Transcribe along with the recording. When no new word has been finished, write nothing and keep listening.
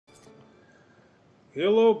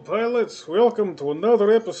Hello pilots, welcome to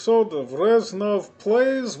another episode of Reznov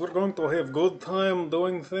Plays. We're going to have good time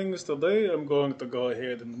doing things today. I'm going to go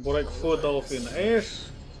ahead and break foot off in ash.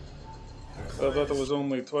 I thought it was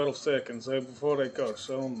only 12 seconds before I curse,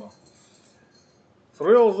 I don't know. For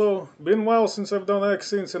real though, been a while since I've done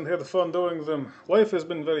accents and had fun doing them. Life has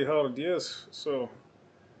been very hard, yes, so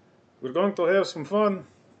we're going to have some fun.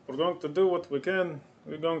 We're going to do what we can.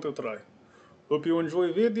 We're going to try. Hope you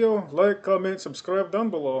enjoy video, like, comment, subscribe down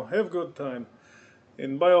below, have good time,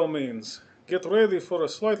 and by all means, get ready for a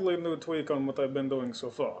slightly new tweak on what I've been doing so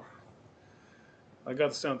far. I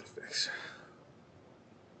got sound effects.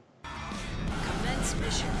 Commence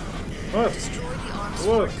mission. What? Destroy the arms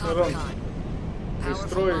What? Fort Cabracan. Powerful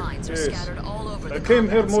Destroy, mines are yes. scattered all over the I came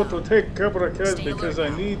here combat more zone. to take Cabracan Stay because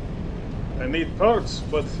alert I need parts,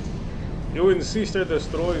 but you insist I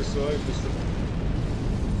destroy, so I destroy.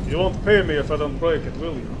 You won't pay me if I don't break it,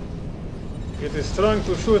 will you? It is trying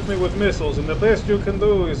to shoot me with missiles, and the best you can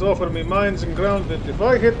do is offer me mines and ground that if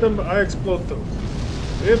I hit them, I explode too.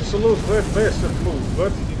 Absolute red bastard move,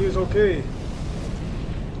 but it is okay.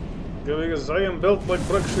 Because I am built like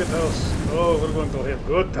brick shit house. Oh, we're going to have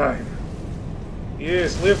good time.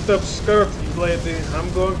 Yes, lift up skirt, you lady.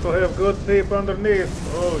 I'm going to have good tape underneath.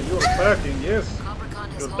 Oh, you're packing, yes? Cabracan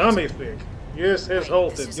has You halted. dummy pig. Yes, has Wait,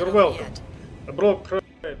 halted. this You're isn't welcome. yet. I broke threads.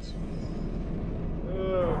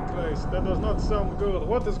 Oh, Christ, that does not sound good.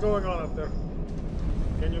 What is going on up there?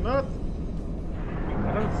 Can you not?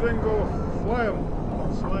 That thing go flam.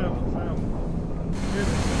 Slam.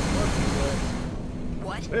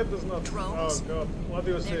 What? That does not. Drones? Oh, God. What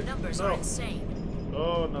do you say? Their numbers No. are insane.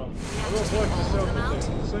 Oh, no. I have don't to like take the all of sound them of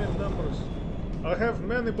out? the same numbers. I have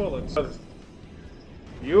many bullets.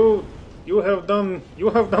 You have done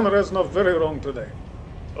Reznov very wrong today.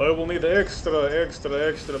 I will need extra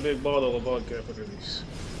big bottle of vodka for this.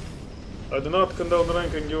 I do not condone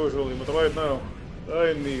drinking usually, but right now,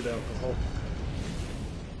 I need alcohol.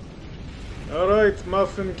 Alright,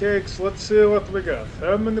 muffin cakes, let's see what we got.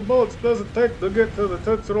 How many bullets does it take to get to the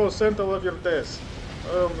Tootsie Roll center of your desk?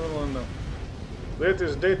 Oh, no. That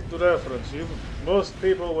is date to reference. Most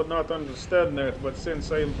people would not understand that, but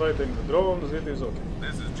since I am fighting the drones, it is okay.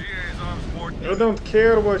 This is GA's Arms Fort. I don't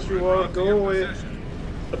care what you are, go away.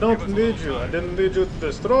 I don't need you. I didn't need you to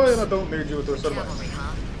destroy, and I don't need you to survive. Cavalry,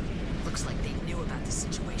 huh? Looks like they knew about the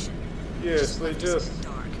situation. Yes, they left us in just the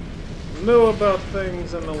dark. knew about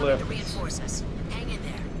things and the Coming to left. reinforce us. Hang in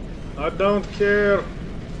there. I don't care.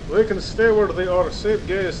 We can stay where they are. Safe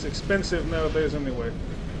gas expensive nowadays anyway.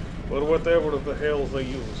 Or whatever the hell they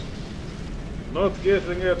use. Not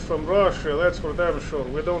getting it from Russia, that's for damn sure.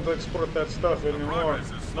 We don't export that stuff anymore.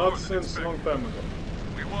 Not since a long time ago.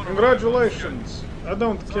 We won't Congratulations. I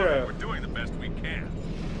don't Sorry, care. we're doing the best we can.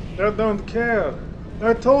 I don't care.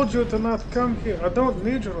 I told you to not come here. I don't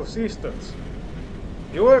need your assistance.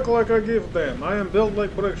 You act like I give them. I am built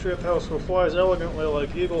like brick shit house who flies elegantly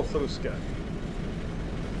like eagle through sky.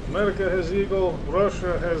 America has eagle,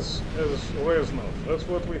 Russia has Reznov. That's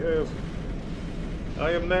what we have.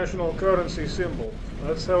 I am national currency symbol.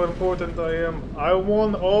 That's how important I am. I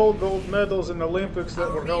won all gold medals in the Olympics that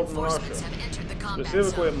Our were held in reinforcements Russia. have entered the combat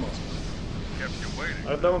Specifically in zone. Moscow. Kept you waiting.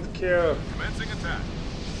 I don't care. Commencing attack.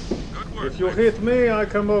 Good work. If you hit me, I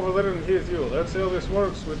come over there and hit you. That's how this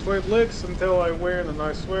works. We trade licks until I win, and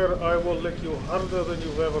I swear I will lick you harder than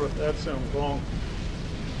you've ever... That sounds wrong.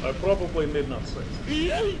 I probably need not say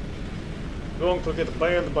it. Going to get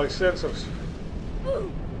banned by censors.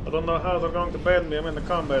 I don't know how they're going to ban me. I'm in the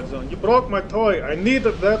combat zone. You broke my toy. I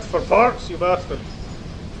needed that for parts, you bastard.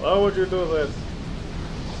 Why would you do that?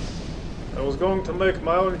 I was going to make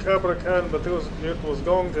my own Cabracan, but it was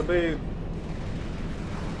going to be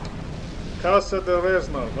Casa de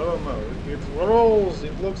Reznov. I don't know. It rolls,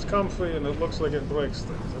 it looks comfy, and it looks like it breaks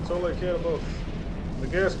things. That's all I care about. The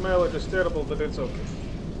gas mileage is terrible, but it's okay.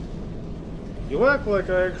 You act like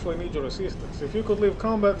I actually need your assistance. If you could leave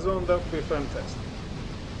combat zone, that would be fantastic.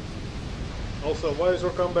 Also, why is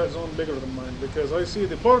your combat zone bigger than mine? Because I see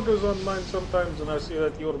the borders on mine sometimes, and I see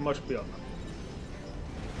that you're much beyond them.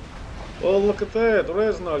 Oh, look at that,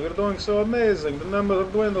 Reznov, you're doing so amazing. The numbers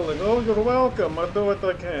are dwindling. Oh, you're welcome. I do what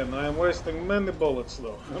I can. I am wasting many bullets,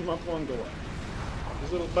 though. I'm not going to lie.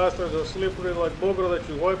 These little bastards are slippery like booger that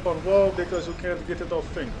you wipe on wall because you can't get it off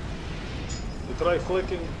finger. You try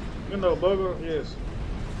flicking, you know, booger, yes.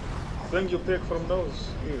 Thing you pick from those,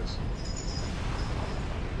 yes.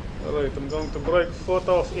 Alright, I'm going to break foot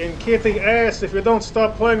off in kitty ass if you don't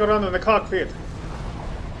stop playing around in the cockpit.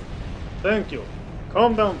 Thank you.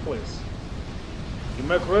 Calm down, please. You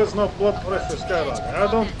make Reznov blood pressure skyrocket. I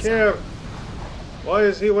don't care. Why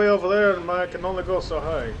is he way over there and I can only go so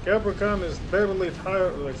high? Cabracan is barely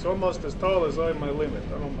higher, it's almost as tall as I'm my limit.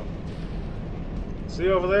 I don't know. See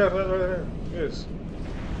over there? Right there? Yes.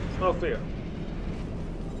 It's no fear.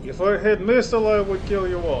 If I had missile, I would kill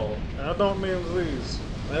you all. And I don't mean these.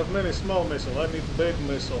 I have many small missiles. I need big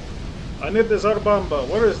missile. I need this Bom-ba.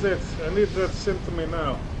 Where is that? I need that sent to me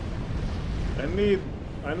now. I need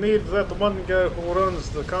that one guy who runs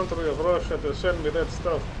the country of Russia to send me that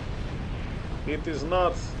stuff. It is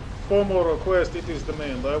not formal request, it is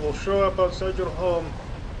demand. I will show up outside your home.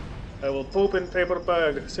 I will poop in paper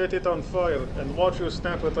bag, set it on fire, and watch you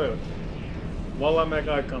stamp it out. While I make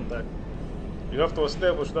eye contact. You have to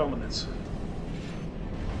establish dominance.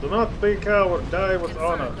 Do not be coward, die with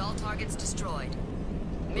honor. Confirmed, all targets destroyed.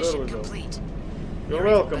 There Mission we go. complete. You're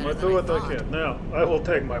welcome, I do what I can. Now, I will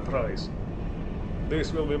take my prize.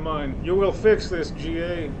 This will be mine. You will fix this,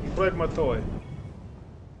 GA. You break my toy.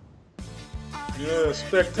 Yeah,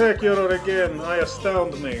 spectacular again. I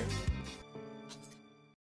astound me.